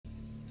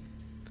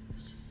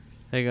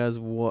Hey guys,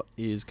 what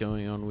is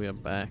going on? We are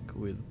back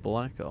with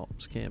Black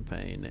Ops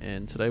campaign,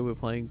 and today we're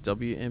playing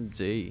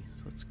WMD.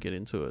 So let's get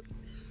into it.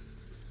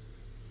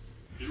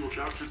 You were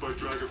captured by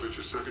Dragovich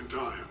a second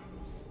time.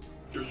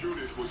 Your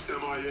unit was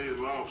MIA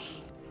in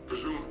Laos,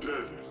 presumed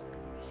dead.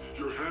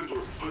 Your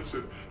handler,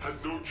 Hudson, had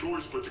no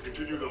choice but to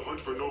continue the hunt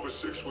for Nova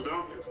 6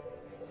 without you.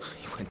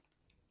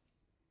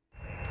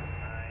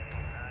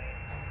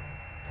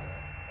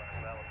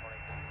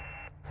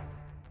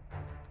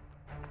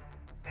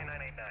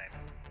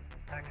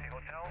 Taxi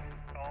Hotel,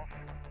 Golf,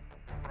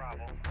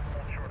 Bravo,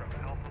 hold short of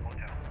Alpha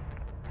Hotel.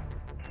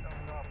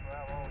 Golf,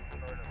 Bravo,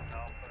 short of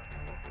Alpha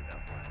Hotel.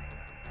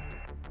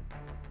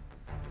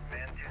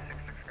 Man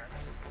 266 grand.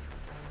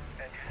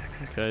 Man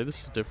 266. Okay,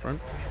 this is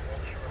different. Hold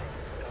short of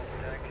Delta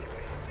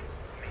Taxiway.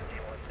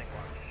 Maintain one thing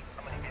watch.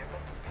 How many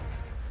vehicles?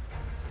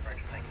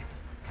 Roger, thank you.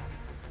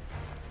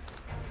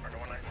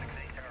 Order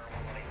 1968, Tower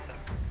 1187.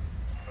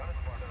 Run at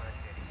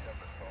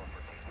 1987, call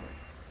for Detroit.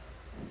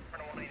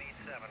 Order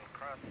 1887,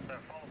 cross,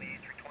 follow the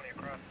A320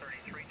 across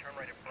 33, turn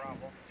right at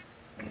Bravo,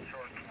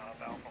 short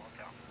of Alpha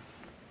Hotel.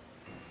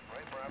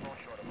 Right Bravo,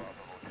 short of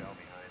Alpha Hotel,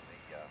 behind the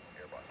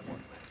Airbus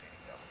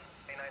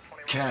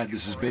 187. CAD,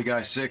 this is Big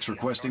I-6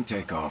 requesting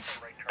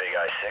takeoff. Big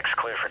I-6,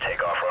 clear for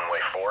takeoff, runway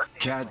 4.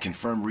 CAD,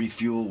 confirm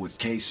refuel with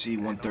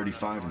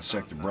KC-135 in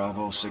Sector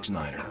Bravo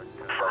 69er.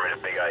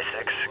 Affirmative, Big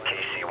I-6.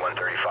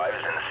 KC-135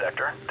 is in the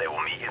sector. They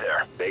will meet you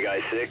there. Big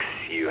I-6,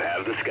 you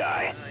have the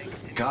sky.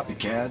 Copy,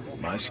 CAD,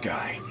 my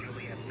sky.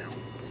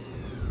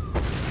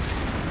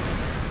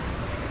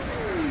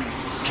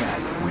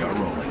 CAD, we are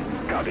rolling.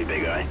 Copy,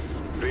 Big I.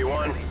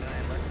 V1,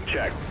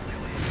 check.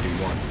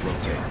 V1,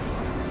 rotate.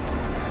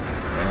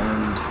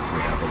 And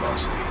we have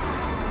velocity.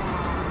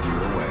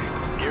 Gear away.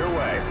 Gear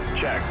away,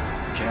 check.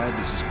 CAD,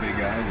 this is Big I,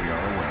 we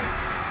are away.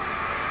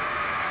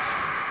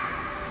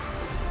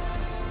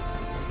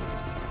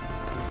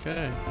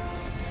 Okay.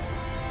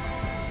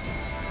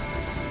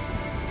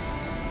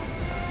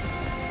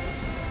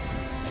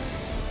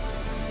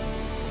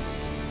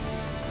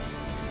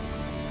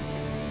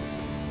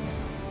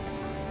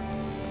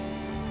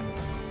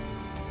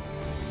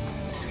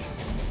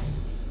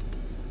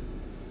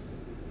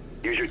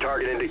 Use your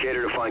target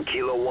indicator to find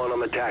Kilo 1 on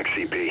the TAC,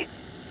 CP.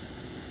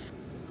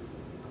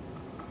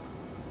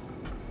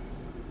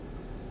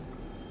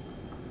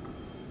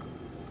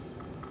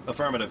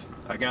 Affirmative.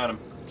 I got him.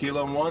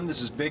 Kilo 1,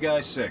 this is Big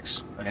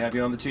I-6. I have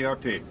you on the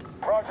TRP.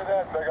 Roger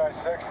that, Big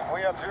I-6.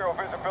 We have zero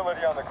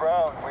visibility on the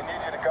ground. We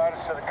need you to guide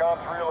us to the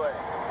comms relay.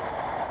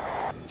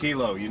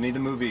 Kilo, you need to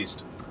move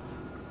east.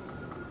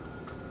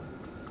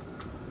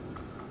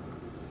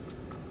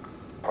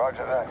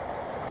 Roger that.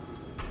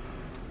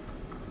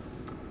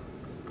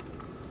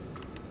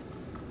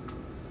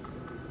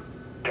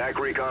 TAC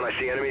recon, I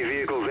see enemy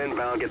vehicles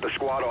inbound. Get the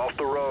squad off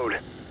the road.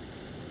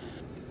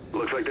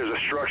 Looks like there's a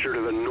structure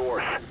to the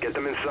north. Get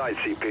them inside,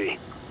 CP.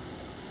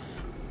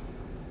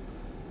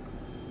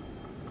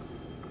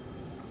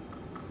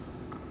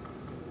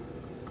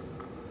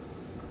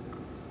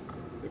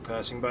 They're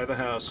passing by the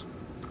house.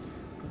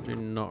 I do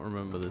not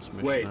remember this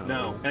mission. Wait, at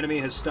no. all. Enemy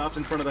has stopped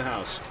in front of the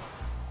house.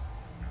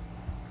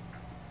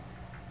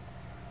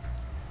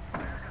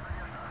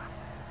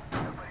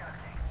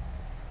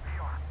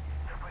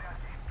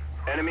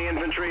 Enemy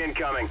infantry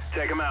incoming.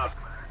 Take them out.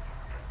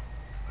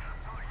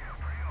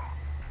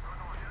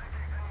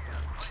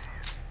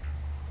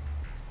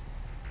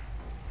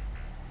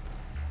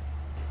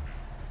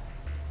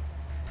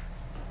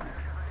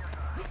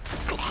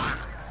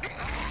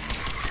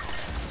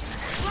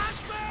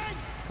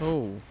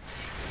 Oh.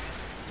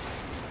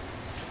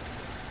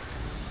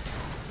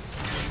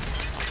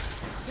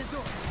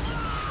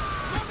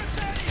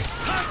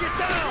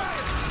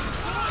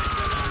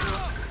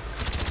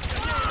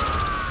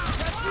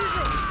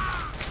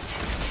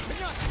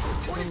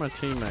 Where are my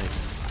teammates?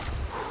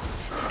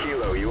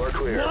 Kilo, you are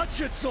clear.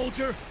 Watch it,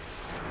 soldier!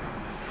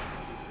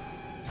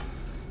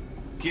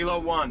 Kilo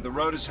 1, the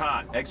road is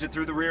hot. Exit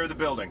through the rear of the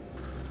building.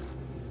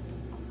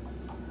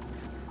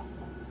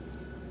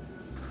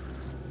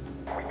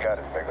 We got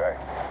it, Big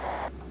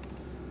I.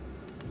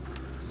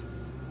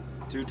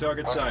 2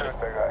 targets sighted.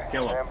 Big I.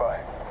 Kill him. Stand by.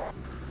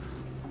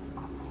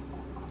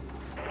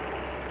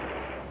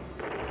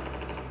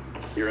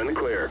 You're in the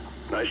clear.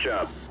 Nice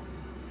job.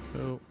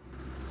 Cool.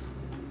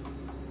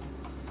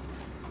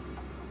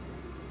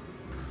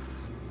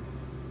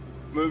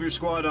 Move your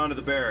squad onto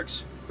the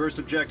barracks. First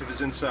objective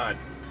is inside.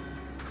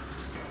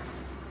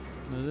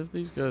 And if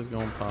these guys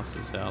going past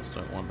this house,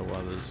 don't wonder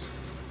why there's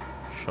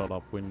shot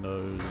up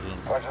windows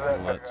and Roger that,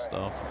 all that big guy.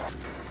 stuff.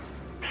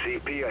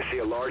 CP, I see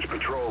a large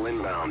patrol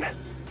inbound.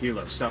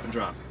 Kilo, stop and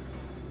drop.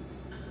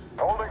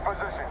 Holding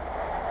position.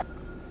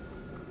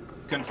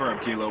 Confirm,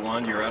 Kilo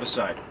 1, you're out of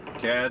sight.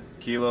 CAD,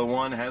 Kilo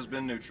 1 has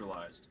been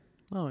neutralized.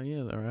 Oh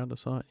yeah, they're out of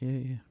sight.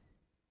 Yeah.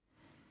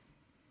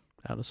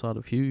 Out of sight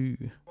of you.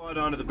 Squad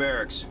onto the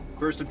barracks.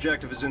 First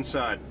objective is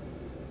inside.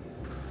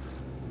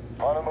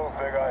 On the move,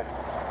 Big I.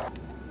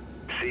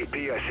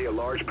 CP, I see a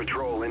large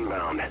patrol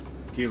inbound.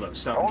 Kilo,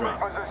 stop and Holding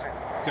drop. position.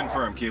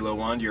 Confirm, Kilo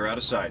 1, you're out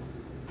of sight.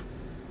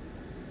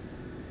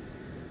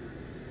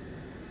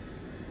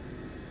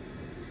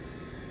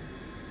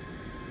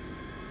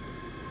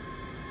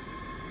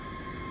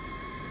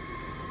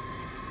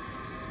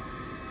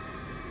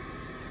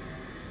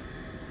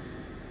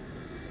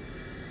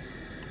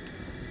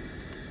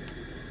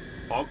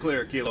 All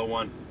clear, Kilo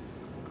 1.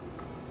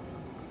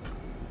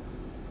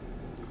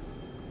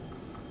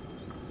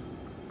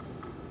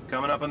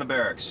 Coming up on the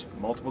barracks.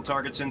 Multiple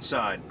targets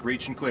inside.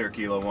 Breach and clear,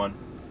 Kilo 1.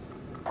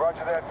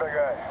 Roger that, big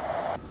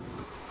eye.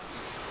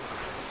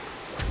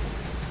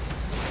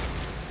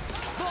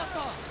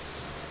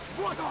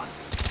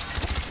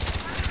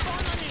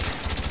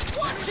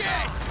 Watch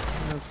it!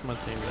 That's my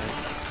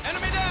teammate.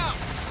 Enemy down!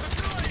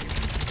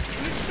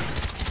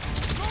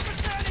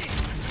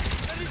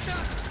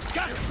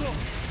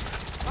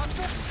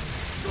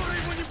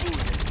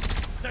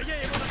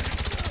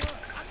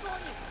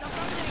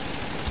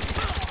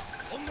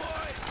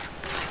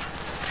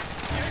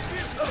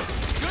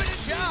 Good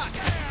shot!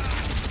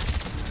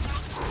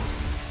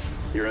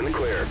 You're in the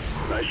clear.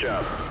 Nice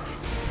job.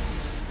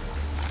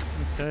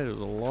 Okay, there's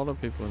a lot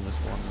of people in this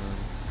one room.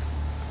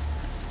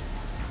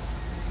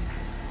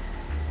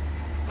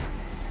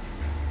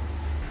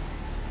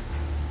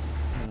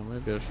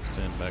 Maybe I should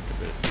stand back a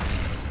bit.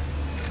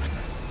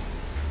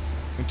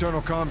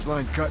 Internal comms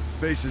line cut.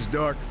 Base is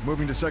dark.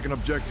 Moving to second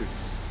objective.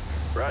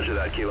 Roger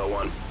that, Kilo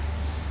 1.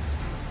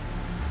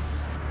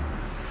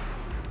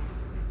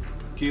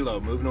 Kilo,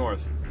 move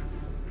north.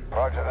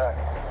 Roger that.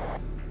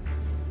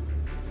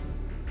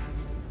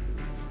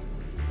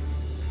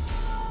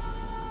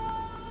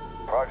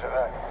 Roger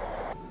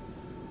that.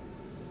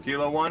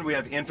 Kilo 1, we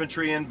have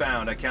infantry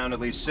inbound. I count at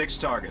least 6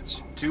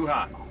 targets. Too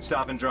hot.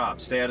 Stop and drop.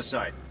 Stay out of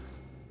sight.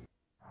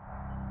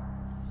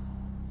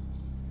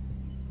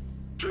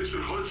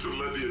 Jason Hudson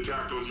led the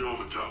attack on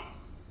Yamato.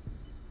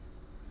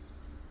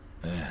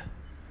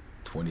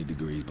 20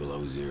 degrees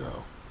below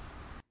zero.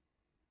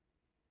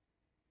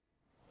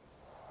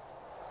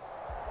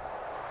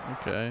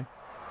 Okay.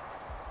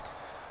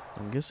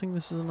 I'm guessing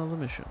this is another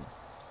mission.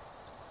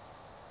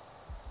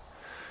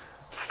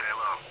 Stay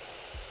low.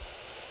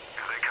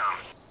 Here they come.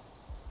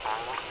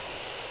 Hold.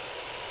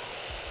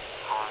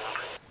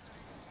 Hold.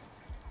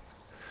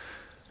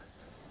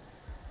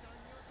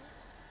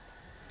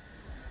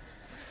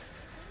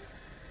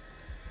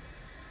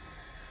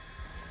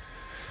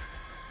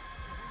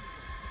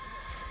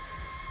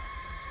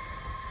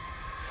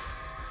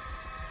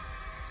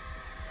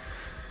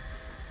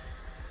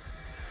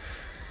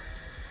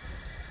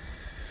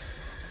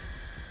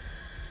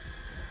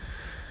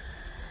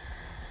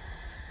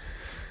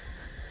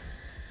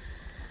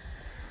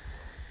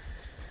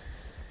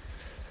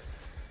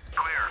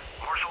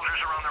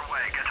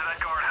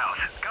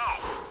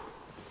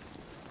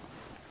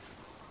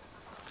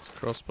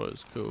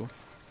 Crossbow's cool.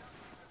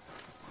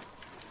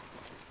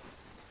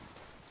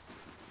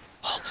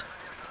 Halt.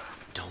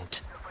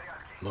 Don't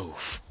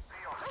move.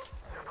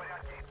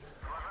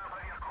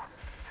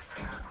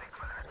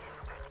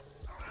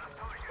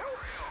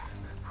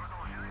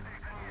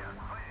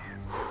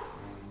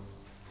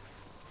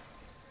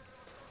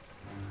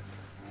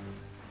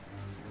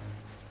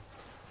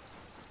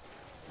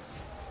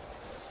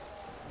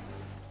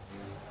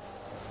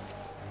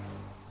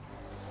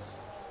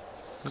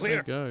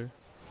 Where'd they go?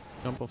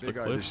 Jump off the Big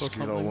eye, cliff this or is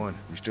Kilo something? 1.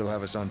 You still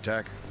have us on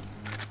tack?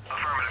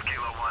 Affirmative,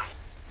 Kilo 1.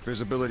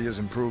 Visibility has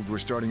improved. We're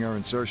starting our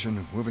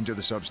insertion, moving to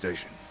the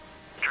substation.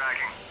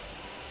 Tracking.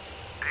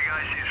 Big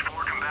Eye sees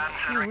 4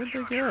 combatants entering where'd the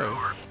they structure. go?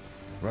 Over.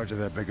 Roger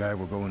that, Big Eye.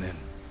 We're going in.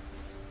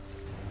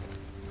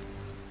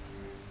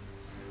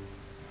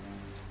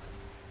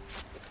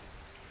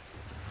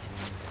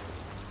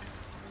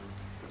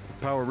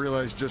 Power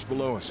realized just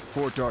below us.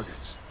 4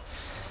 targets.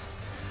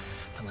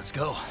 Then let's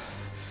go.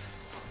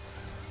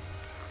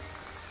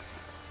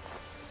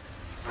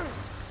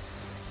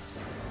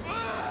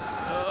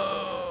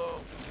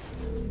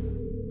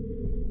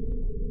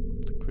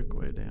 Quick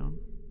way down.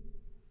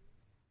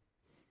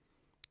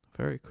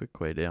 Very quick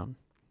way down.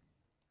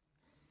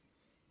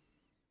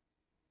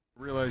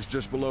 Realized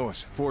just below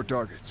us. 4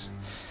 targets.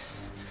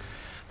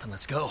 Then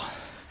let's go.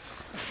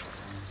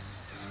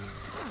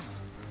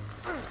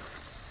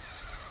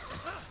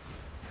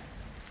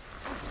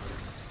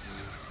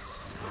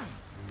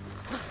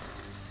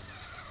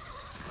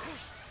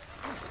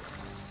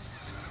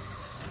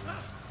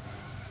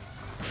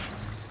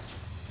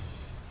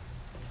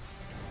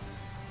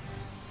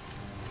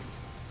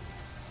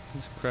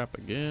 This crap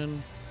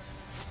again.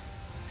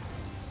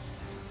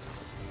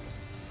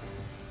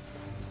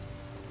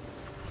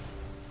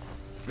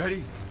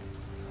 Ready?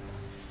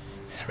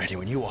 Ready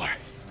when you are.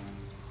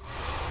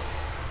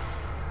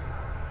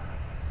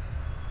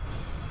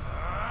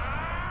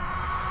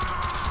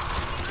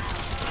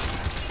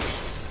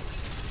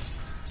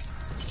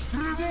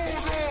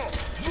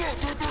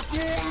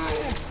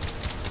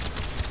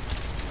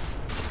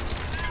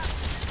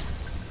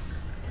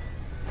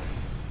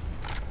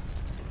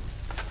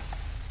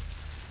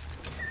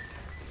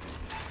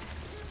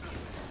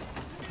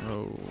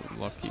 Oh,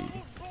 lucky.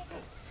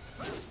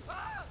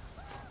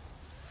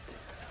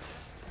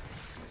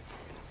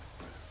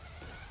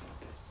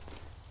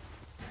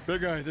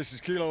 Big Eye, this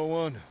is Kilo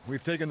 1.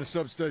 We've taken the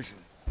substation.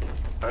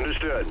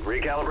 Understood.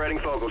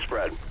 Recalibrating focal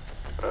spread.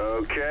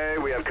 Okay,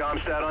 we have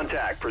Comstat on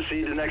tack.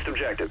 Proceed to next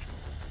objective.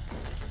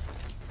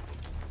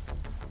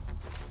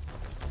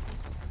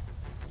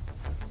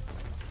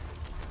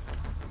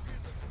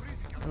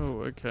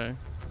 Oh, okay.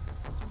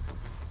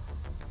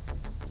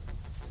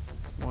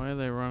 Why are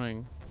they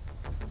running?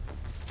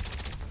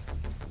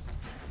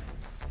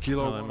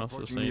 Kilo Oh, they 1 must have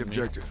approaching seen the me.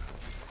 objective.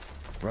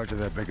 Roger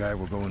that, big guy.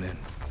 We're going in.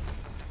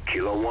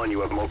 Kilo 1,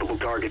 you have multiple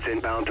targets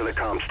inbound to the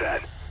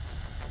Comstat.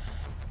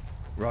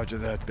 Roger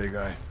that, big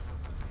guy.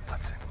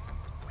 Hudson,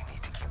 we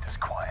need to keep this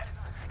quiet.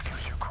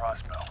 Use your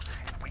crossbow.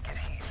 If we get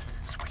heat,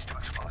 switch to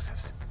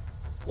explosives.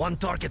 One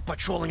target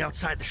patrolling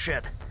outside the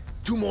shed.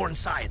 2 more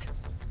inside.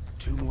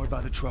 2 more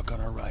by the truck on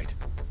our right.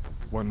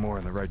 1 more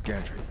in the right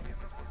gantry.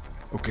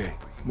 Okay,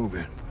 move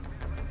in.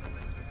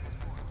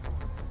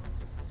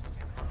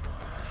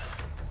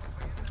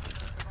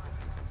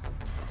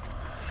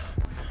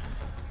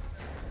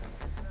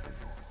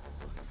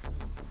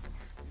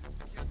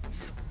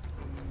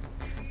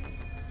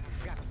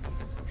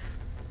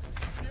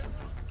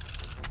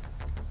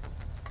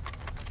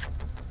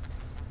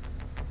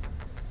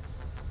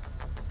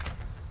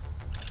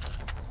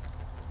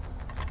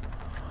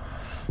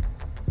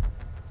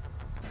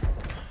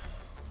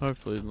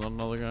 Hopefully there's not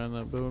another guy in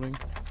that building.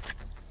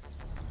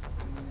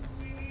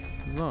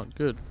 It's not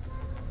good.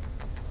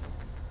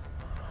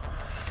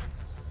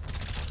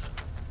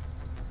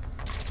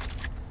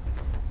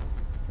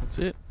 That's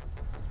it.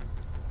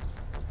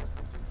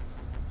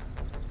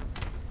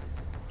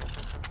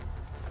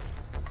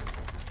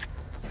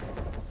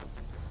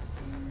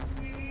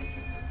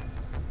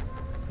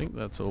 I think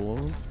that's all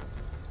of them.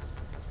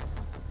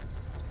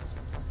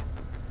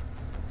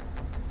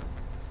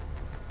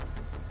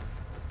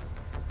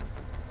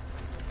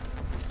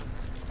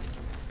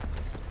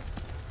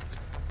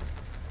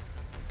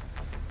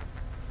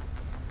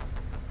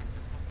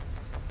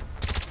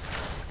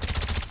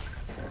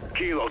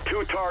 Kilo,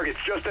 2 targets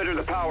just entered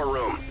the power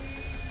room.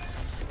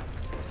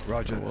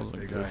 Roger That that, wasn't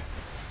big good. guy.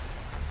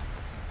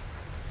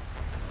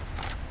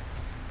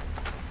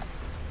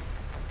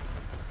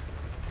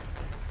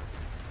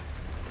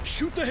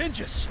 Shoot the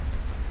hinges!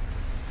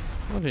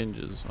 What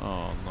hinges?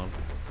 Oh no.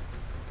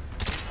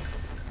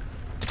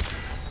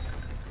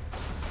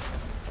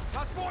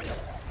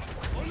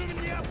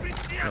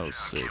 That was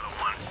sick. You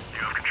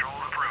have control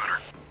of the perimeter.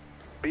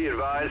 Be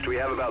advised, we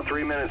have about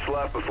 3 minutes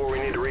left before we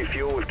need to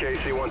refuel with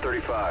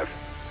KC-135.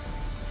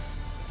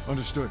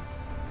 Understood.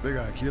 Big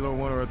eye, Kilo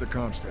 1 are at the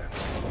Comstat.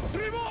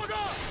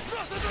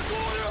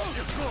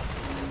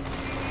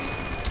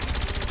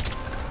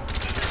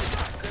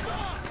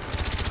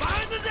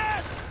 Behind the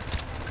desk!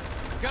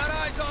 Got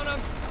eyes on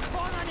him!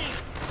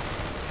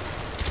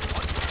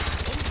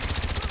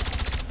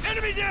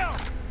 Enemy down!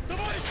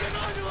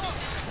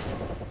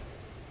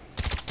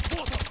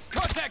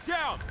 Contact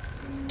down!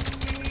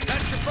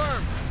 That's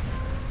confirmed!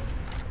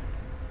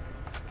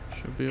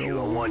 Should be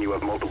Kilo all. 1, you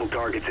have multiple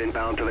targets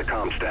inbound to the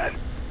Comstat.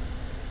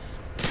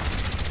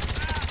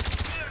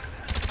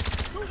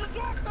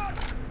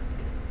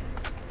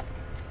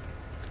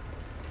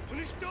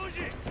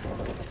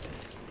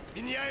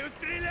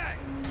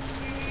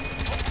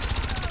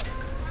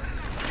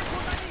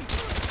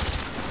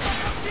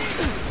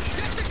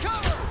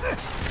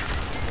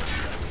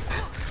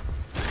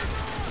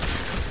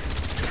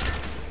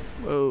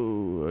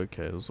 Whoa,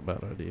 okay, that was a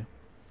bad idea.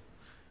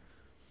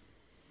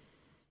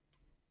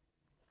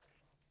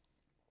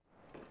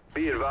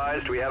 Be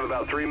advised, we have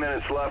about 3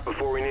 minutes left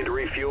before we need to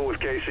refuel with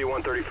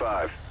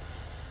KC-135.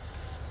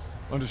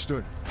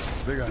 Understood.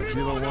 Big eye,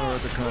 Kilo 1 are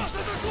at the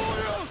Comstat.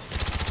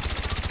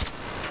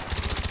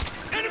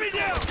 Enemy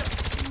down!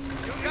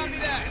 Copy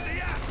that!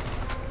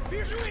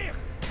 Вижу их!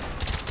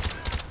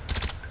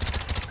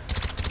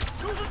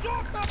 Нужен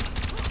доктор!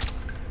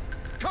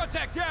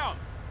 Contact down!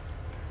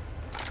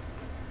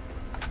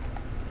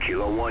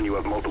 Kilo 1, you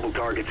have multiple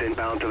targets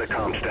inbound to the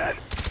Comstat.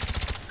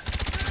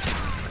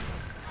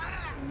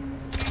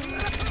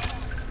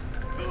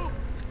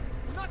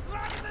 Нас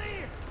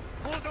раненые!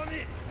 Вот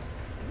они!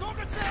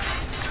 Много целей!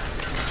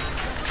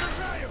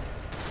 Подражаю!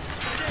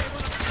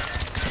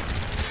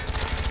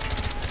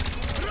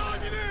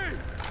 Раненый!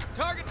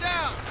 Target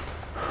down!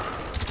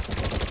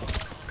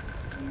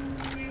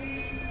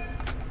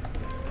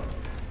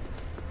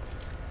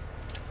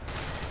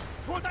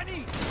 Вот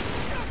они!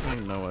 I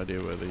have no idea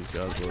where these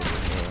guys were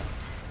before.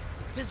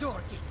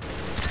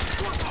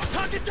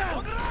 Target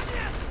down!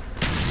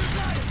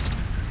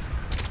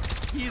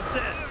 He's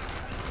dead.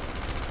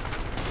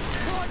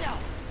 Понял.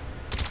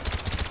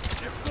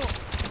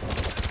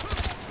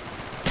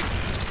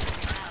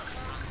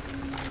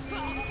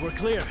 We're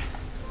clear.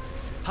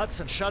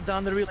 Hudson, shut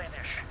down the relay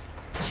dish.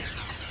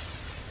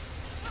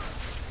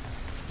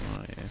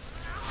 Oh yeah.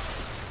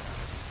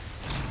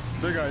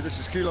 Big eye, this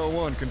is Kilo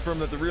 1. Confirm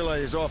that the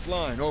relay is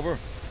offline. Over.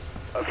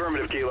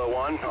 Affirmative, Kilo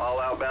 1. All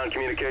outbound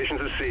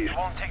communications have ceased. It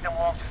won't take them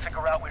long to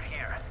figure out we're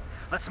here.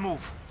 Let's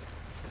move.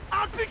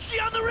 RPG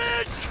on the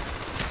ridge!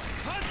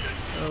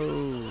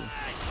 Oh.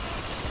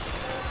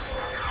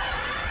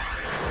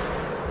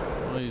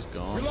 Oh, he's We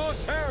gone.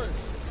 lost Harry.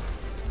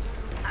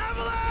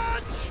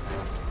 Avalanche!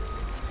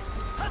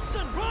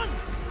 Hudson, run!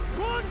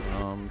 Run!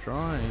 I'm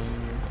trying.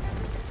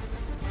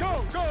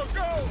 Go, go,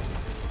 go!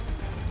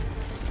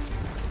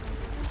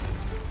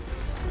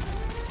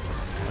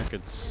 I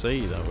could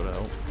see, that would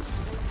help.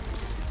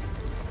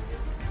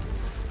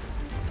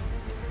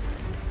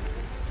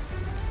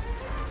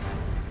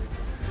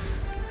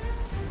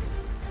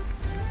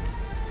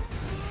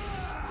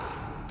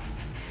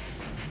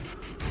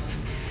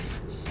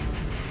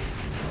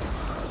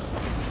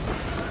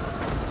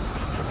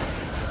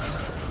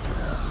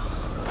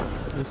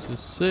 This is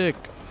sick.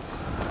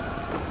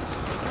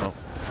 Oh.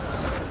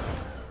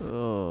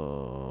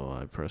 Oh,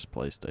 I pressed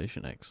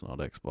PlayStation X, not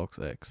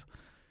Xbox X.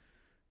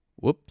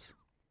 Whoops.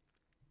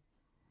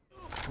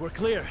 We're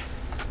clear.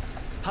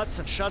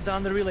 Hudson, shut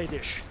down the relay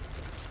dish.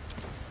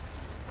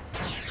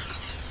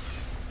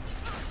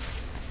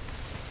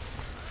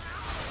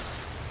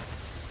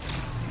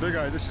 Big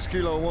Eye, this is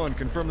Kilo 1.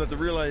 Confirm that the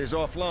relay is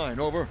offline.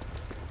 Over. It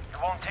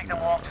won't take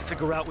them long to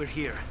figure out we're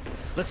here.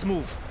 Let's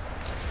move.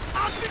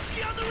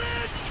 Occupancy on the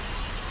ridge!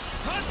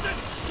 Hudson,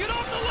 get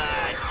off the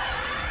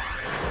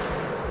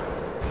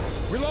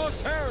ledge! We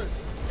lost Harris!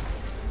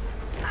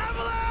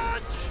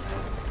 Avalanche!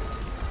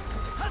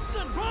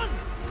 Hudson, run!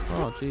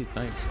 Oh, gee,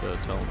 thanks for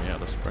telling me how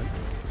to sprint.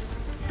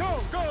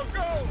 Go, go,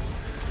 go!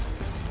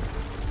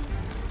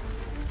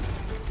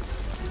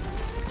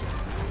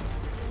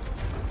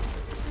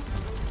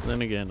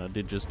 Then again, I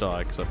did just die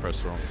because I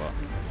pressed the wrong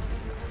button.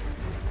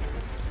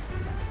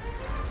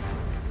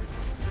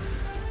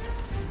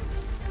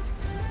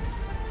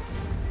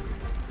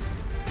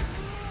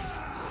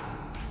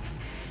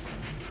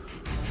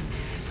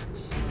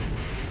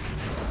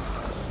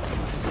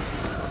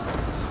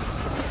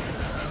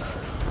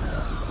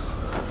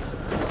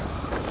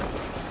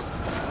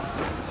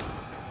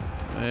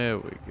 There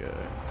we go.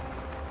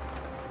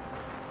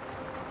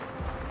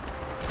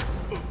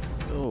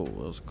 Oh, that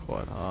was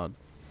quite hard.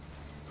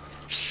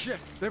 Shit!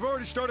 They've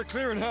already started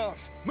clearing house.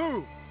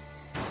 Move!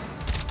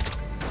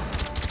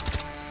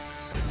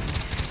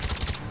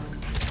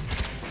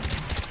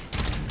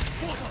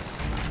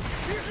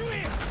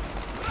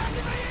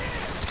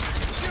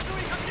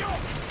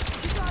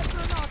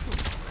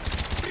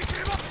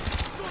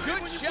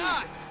 Good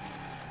shot!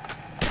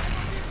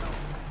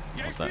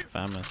 Not that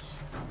famous.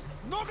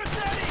 Много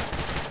целей!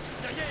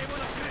 Да я его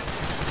накрыл!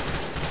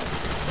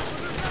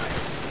 Подражаю!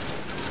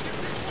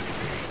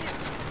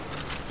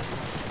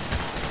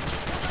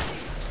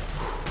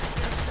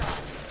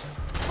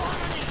 Вон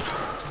они!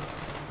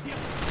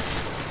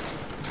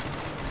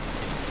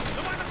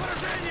 Давай на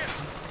поражение!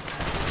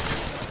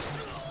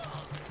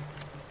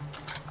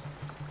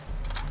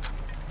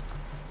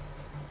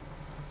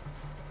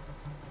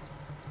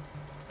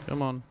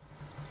 Come on.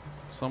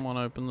 Someone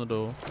open the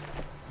door.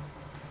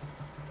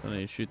 Do I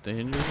need to shoot the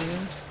hinges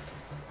again?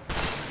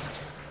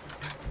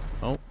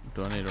 Oh,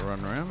 do I need to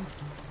run around?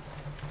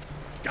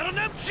 Got an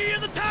MG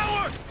in the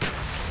tower!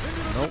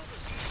 Nope.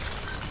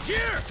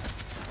 Here!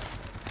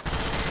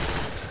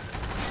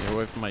 Get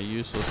away from my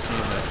useless team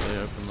after they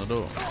open the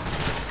door.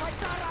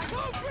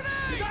 Move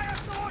grenade! Я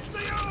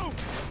остановлю!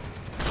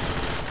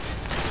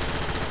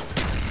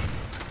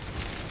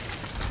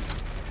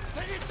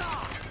 Стоит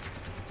там!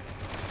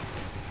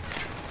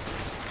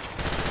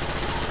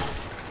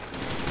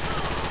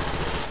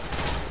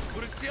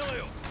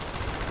 Сделаю!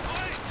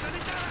 Ой,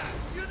 санитара!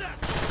 Сюда!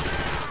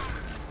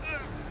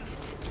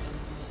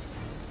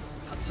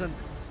 Hudson,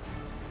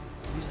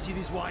 you see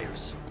these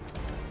wires?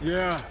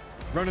 Yeah,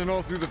 running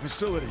all through the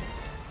facility.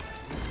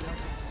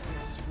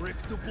 Brick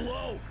to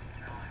blow!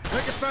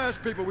 Make it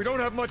fast, people. We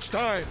don't have much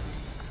time.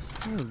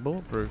 It's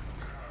bulletproof.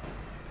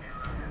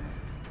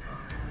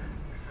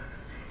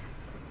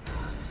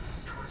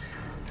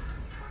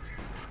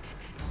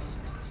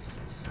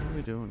 What are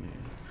we doing here?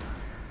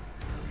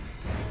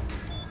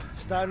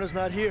 Steiner's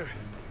not here.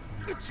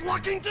 It's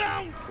locking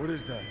down! What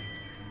is that?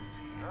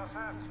 This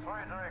is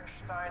Friedrich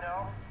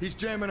Steiner. He's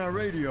jamming our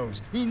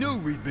radios. He knew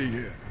we'd be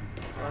here.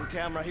 On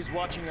camera, he's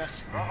watching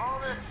us.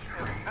 Rahovich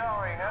is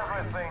telling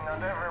everything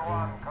and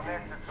everyone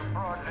connected to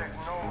Project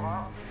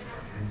Nova.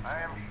 I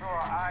am sure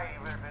I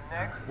will be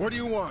next. What do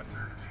you want?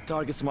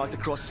 Targets marked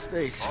across the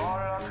states. All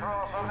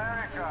across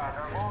America,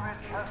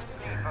 Rahovich has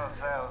sleeper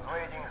cells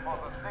waiting for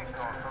the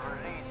signal to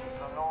release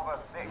the Nova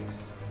 6.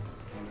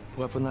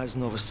 Weaponized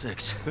Nova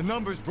 6. The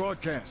numbers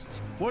broadcasts.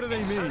 What do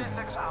they mean?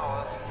 36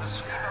 hours, the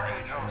sleeper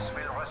agents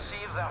will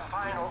receive their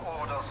final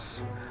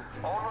orders.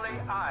 Only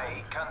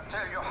I can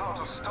tell you how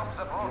to stop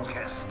the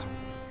broadcast.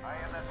 I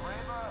am at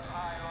Raver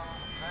Island,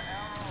 the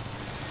Arrow.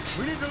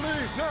 We need to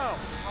leave now.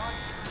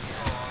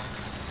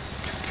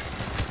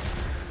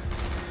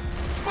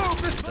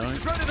 Move! This place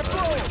is ready to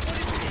blow!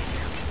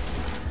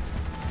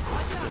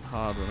 It's a bit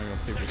hard when I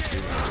got people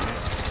shooting at me.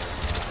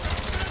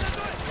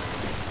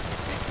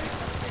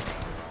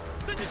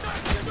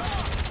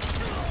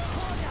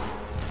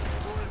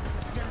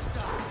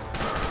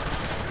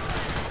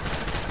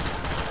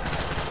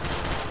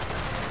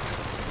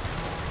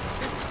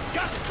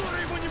 Газ, скоро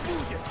его не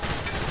будет!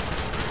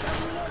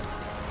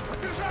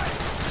 Подбежай!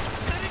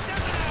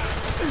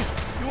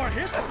 You are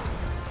hit?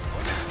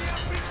 Он меня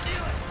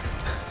прицелил!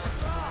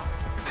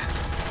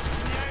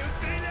 Меняю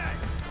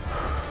стрелять!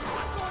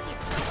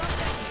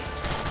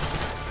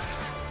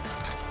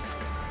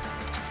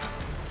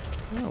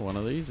 Oh, one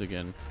of these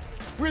again.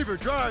 Weaver,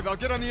 drive. I'll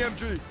get on the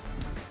MG.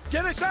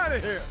 Get us out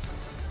of here.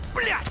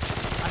 Blять!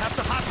 I have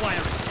to hotwire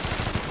it.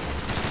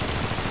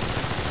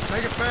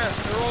 Make it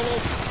fast. They're all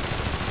over.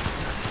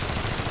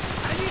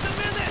 I need a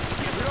minute!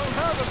 We don't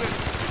have a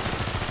minute.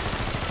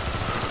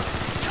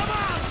 Come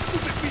on,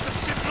 stupid piece of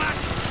shit, Black!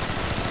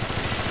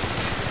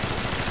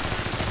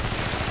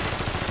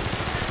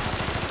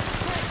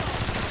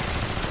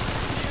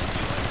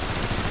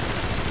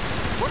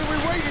 What are we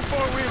waiting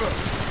for, Weaver?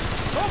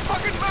 No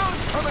fucking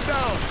mountains coming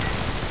down!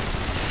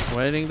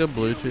 Waiting to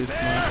Bluetooth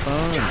my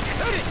phone.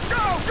 Hit it!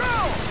 Go! Go!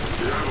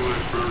 The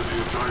avalanche burned the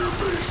entire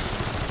base,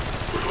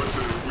 but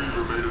Hudson and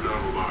Weaver made it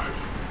out alive.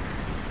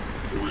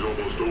 It was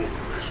almost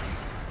over, Mason.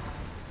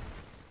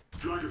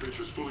 Dragovich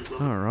is fully...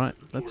 Alright,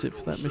 that's it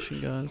for that mission,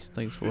 guys.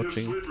 Thanks for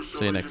watching.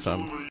 See you next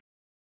time.